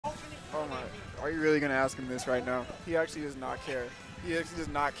Are you really going to ask him this right now? He actually does not care. He actually does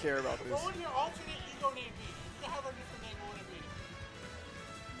not care about this. Go in your alternate ego name B. You can have a different name, what would it be?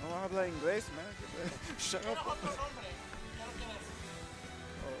 No habla inglés, man. Shut up.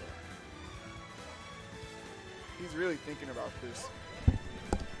 He's really thinking about this.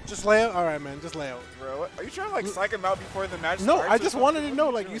 Just lay out? All right, man. Just lay out. Bro, what? Are you trying to like psych him out before the match No, starts? I just wanted to know.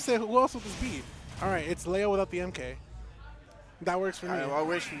 Like you said, who else would this be? All right, it's Leo without the MK. That works for me. I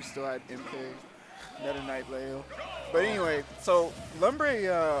wish we still had MK. Meta Knight Leo. But anyway, so Lumbre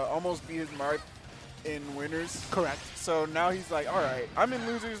almost beat his Marth in winners. Correct. So now he's like, all right, I'm in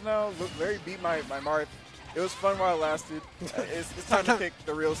losers now. Look, Larry beat my Marth. It was fun while it lasted. It's time to pick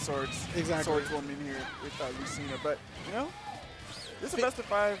the real swords. Exactly. Swordswoman here with Lucina. But, you know, this is a best of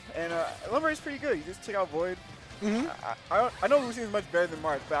 5, and Lumbre is pretty good. You just take out Void. I know Lucina is much better than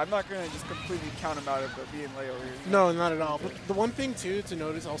Marth, but I'm not going to just completely count him out of being Leo here. No, not at all. But the one thing, too, to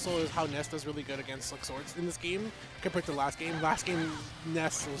notice also is how Ness does really good against like swords in this game compared to last game. Last game,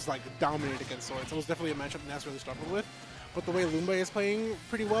 Ness was like dominated against swords. It was definitely a matchup Ness really struggled with. But the way Lumbre is playing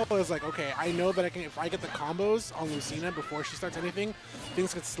pretty well is like, okay, I know that if I get the combos on Lucina before she starts anything,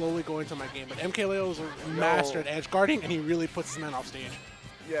 things could slowly go into my game. But Mkleo is a master at edge guarding, and he really puts his man off stage.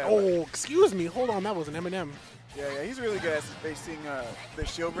 Yeah. Oh, excuse me. Hold on. That was an M&M. Yeah, he's really good at facing the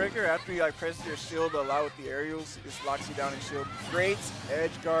shield breaker. After you like press your shield a lot with the aerials, it just locks you down in shield. Great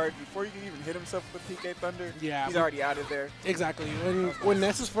edge guard before you can even hit himself with PK Thunder. Yeah, he's already out of there. Exactly. When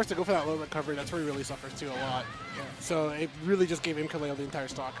Ness is forced to go for that low recovery, that's where he really suffers too a lot. Yeah. So it really just gave Mkleo the entire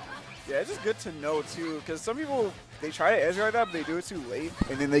stock. Yeah, it's just good to know too, because some people they try to edge guard that, but they do it too late,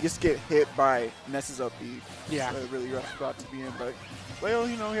 and then they just get hit by Ness's up B. Yeah, it's a really rough spot to be in. But Leo,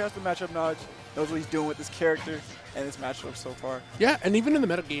 you know, he has the matchup knowledge. Knows what he's doing with this character and this matchup so far. Yeah, and even in the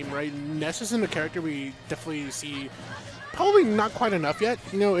meta game, right, Ness isn't a character we definitely see probably not quite enough yet.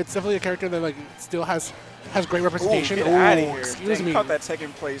 You know, it's definitely a character that like still has great representation. Ooh, get out of here. Excuse me. Caught that tech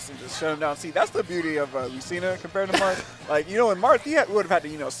in place and just shut him down. See, that's the beauty of Lucina compared to Marth. Like, you know, in Marth, he would have had to,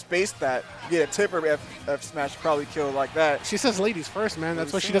 you know, space that, get a tipper F smash, probably kill like that. She says ladies first, man.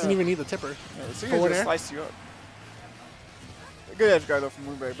 That's why she doesn't even need the tipper. Yeah, Lucina just slice you up. Good edge guard though from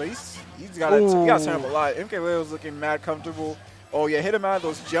Lumbre, but he's got to turn up a lot. Mkleo's looking mad comfortable. Oh yeah, hit him out of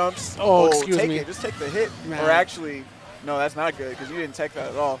those jumps. Excuse me. Just take the hit. Man. Or actually, no, that's not good because you didn't take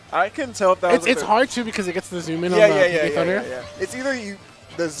that at all. I couldn't tell if that was. It's hard too because it gets the zoom in on the PK Thunder. Yeah. It's either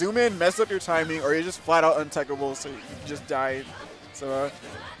the zoom in mess up your timing or you're just flat out untechable, so you just died. So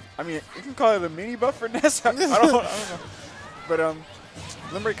I mean, you can call it a mini buff for Ness. I don't know. But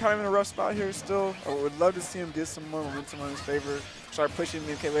Lumbre kind of in a rough spot here still. I would love to see him get some more momentum on his favor. Start pushing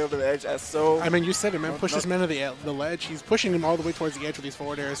Mkleo to the edge as so. I mean, you said it, man. Push this man to the ledge. He's pushing him all the way towards the edge with these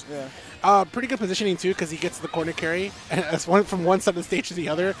forward airs. Yeah. Pretty good positioning, too, because he gets the corner carry from one side of the stage to the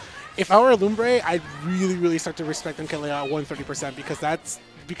other. If I were Lumbre, I'd really, really start to respect Mkleo at 130% because that's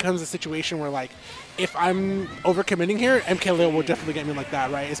becomes a situation where, like, if I'm overcommitting here, Mkleo will definitely get me like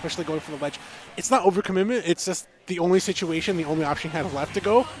that, right? Especially going for the ledge. It's not overcommitment. It's just the only situation, the only option he has left to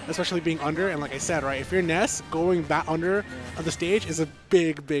go, especially being under. And like I said, right, if you're Ness, going that under on the stage is a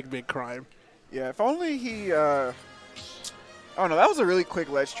big, big, big crime. Yeah, if only he I don't know, that was a really quick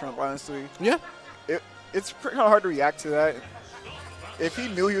ledge trump, honestly. Yeah. It's kind of hard to react to that. If he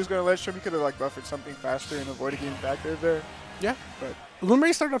knew he was going to ledge trump, he could have like buffered something faster and avoided getting back there. Yeah. But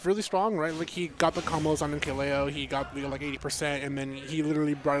Lumbre started off really strong, right? Like, he got the combos on Mkleo, he got like 80%, and then he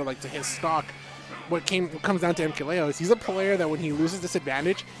literally brought it like to his stock. What comes down to Mkleo is he's a player that when he loses this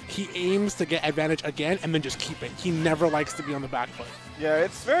advantage, he aims to get advantage again and then just keep it. He never likes to be on the back foot. Yeah,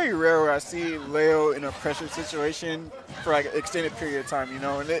 it's very rare where I see Leo in a pressure situation for like an extended period of time, you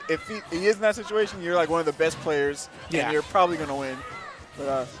know. And if he is in that situation, you're like one of the best players, and you're probably going to win.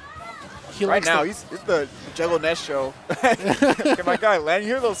 But right now, it's the Juggle Ness show. Okay, my guy, Lan, you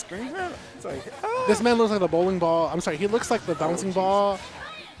hear those screams, man? It's like, This man looks like the bowling ball. I'm sorry, he looks like the bouncing ball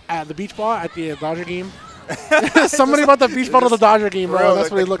at the beach ball at the Dodger game. Somebody brought the beach ball to the Dodger game, bro. That's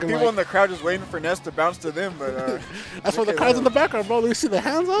like what he's looking like. People in the crowd just waiting for Ness to bounce to them, but that's why the crowd's in the background, bro. You see the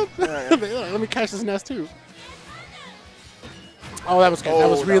hands up? Yeah. Let me catch this Ness too. Oh, that was good. That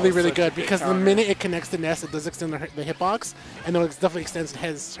was really, really good because the minute it connects to Ness, it does extend the hitbox, and then it definitely extends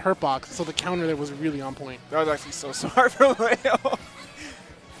his hurtbox. So the counter there was really on point. That was actually so smart for Leo.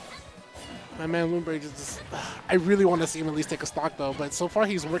 My man Lumbre I really want to see him at least take a stock though, but so far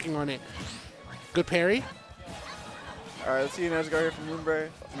he's working on it. Good parry. All right, let's see an edge guard here from Lumbre.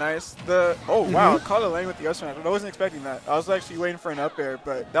 Nice. Wow, caught a lane with the up smash. I wasn't expecting that. I was actually waiting for an up air,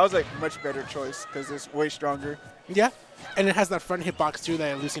 but that was like much better choice because it's way stronger. Yeah, and it has that front hitbox too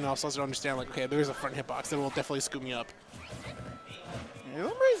that Lucina also doesn't understand. Like, okay, there's a front hitbox that will definitely scoop me up. Yeah,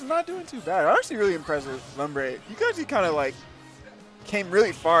 Lumbre's not doing too bad. I'm actually really impressed with Lumbre. You guys, he kind of like came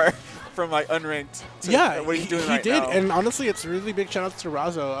really far from like unranked to what he's doing right now. He did, and honestly, it's really big shout outs to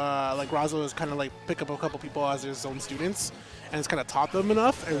Razo. Like Razo has kind of like picked up a couple people as his own students, and has kind of taught them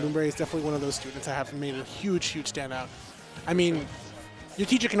enough. And Lumbre is definitely one of those students that have made a huge standout. I mean, your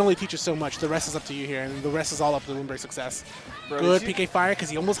teacher can only teach you so much. The rest is up to you here, and the rest is all up to Lumbre's success. Bro, good PK fire, because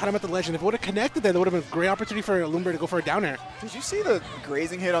he almost had him at the ledge, and if it would have connected there, that would have been a great opportunity for Lumbre to go for a down air. Did you see the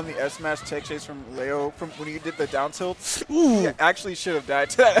grazing hit on the F smash tech chase from Leo from when he did the down tilt? Ooh. He actually should have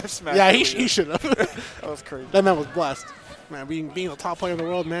died to that F smash. Yeah, he should have. That was crazy. That man was blessed. Man, being the top player in the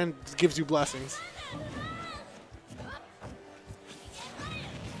world, man, gives you blessings.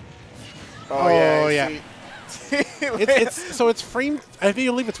 Oh yeah. It's frame. I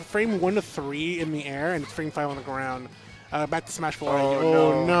believe it's frame 1 to 3 in the air, and it's frame 5 on the ground. Back to Smash 4.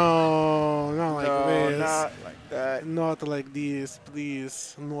 Oh No, not like this. Not like that. Not like this,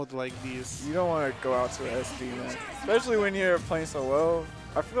 please. Not like this. You don't want to go out to SD, man. Especially when you're playing so well.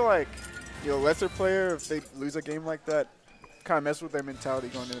 I feel like a lesser player, if they lose a game like that, kind of mess with their mentality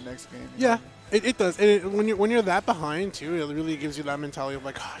going to the next game. Yeah, it does. When you're that behind too, it really gives you that mentality of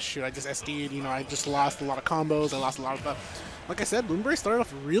like, oh shoot, I just SD'd. You know, I just lost a lot of combos. I lost a lot of stuff. Like I said, Lumbre started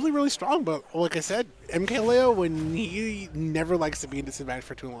off really strong, but like I said, Mkleo, when he never likes to be in disadvantage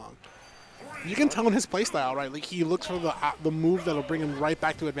for too long. You can tell in his playstyle, right? Like he looks for the move that'll bring him right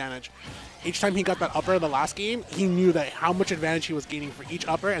back to advantage. Each time he got that upper in the last game, he knew that how much advantage he was gaining for each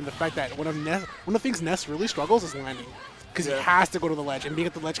upper, and the fact that one of the things Ness really struggles is landing. Because he has to go to the ledge, and being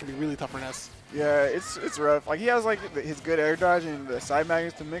at the ledge can be really tough for Ness. Yeah, it's rough. Like he has like his good air dodge and the side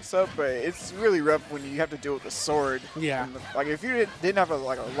magnets to mix up, but it's really rough when you have to deal with the sword. Yeah. Like if you didn't have a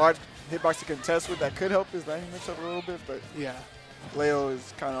large hitbox to contest with, that could help his landing mix up a little bit, but yeah, Leo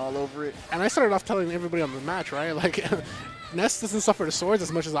is kind of all over it. And I started off telling everybody on the match, right? Like Ness doesn't suffer the swords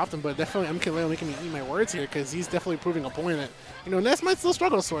as much as often, but definitely Mkleo making me eat my words here because he's definitely proving a point that Ness might still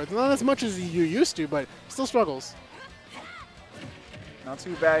struggle with swords, not as much as you used to, but still struggles. Not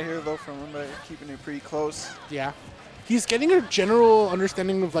too bad here, though, from him, keeping it pretty close. Yeah. He's getting a general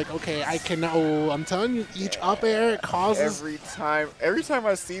understanding of, like, okay, I can I'm telling you, each up air causes... Every time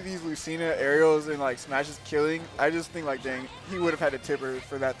I see these Lucina aerials and, like, smashes killing, I just think, like, dang, he would have had a tipper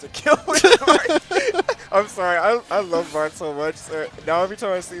for that to kill with Bart. I'm sorry, I love Bart so much. So now every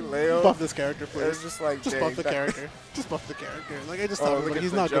time I see Leo... Buff this character, please. It's just like, just dang, buff the character. Just buff the character. Like, I just thought look at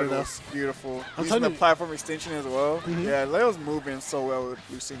he's not good enough. Beautiful. I'm Using the you, platform extension as well. Yeah, Leo's moving so well with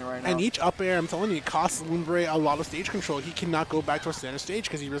Lucina right now. And each up air, I'm telling you, it costs Lumbre a lot of stage control. He cannot go back towards center stage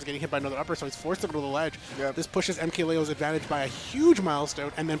because he was getting hit by another upper, so he's forced to go to the ledge. Yep. This pushes Mkleo's advantage by a huge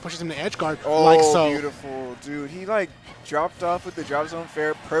milestone and then pushes him to edge guard oh, like so. Beautiful. Dude, he, like, dropped off with the drop zone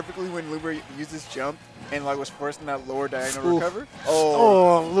fair perfectly when Lumbre used his jump and, like, was forcing that lower diagonal recover.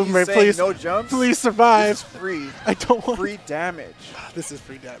 Oh, Lumbre, please. No jumps. Please survive. This is free. I don't want free damage. This is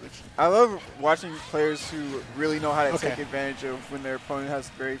free damage. I love watching players who really know how to take advantage of when their opponent has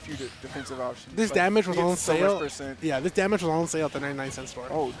very few defensive options. This damage was on sale. So yeah, this damage was on sale at the 99-cent store.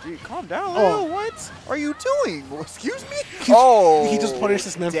 Oh, dude, calm down, Leo. What are you doing? Excuse me? He just punished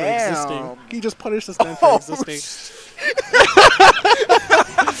this man for existing. He just punished this man for existing.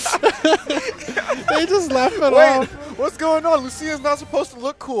 They just laugh it off. What's going on? Lucina's not supposed to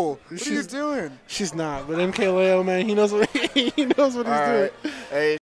look cool. What are you doing? She's not, but Mkleo, man, he knows what he's doing. Hey.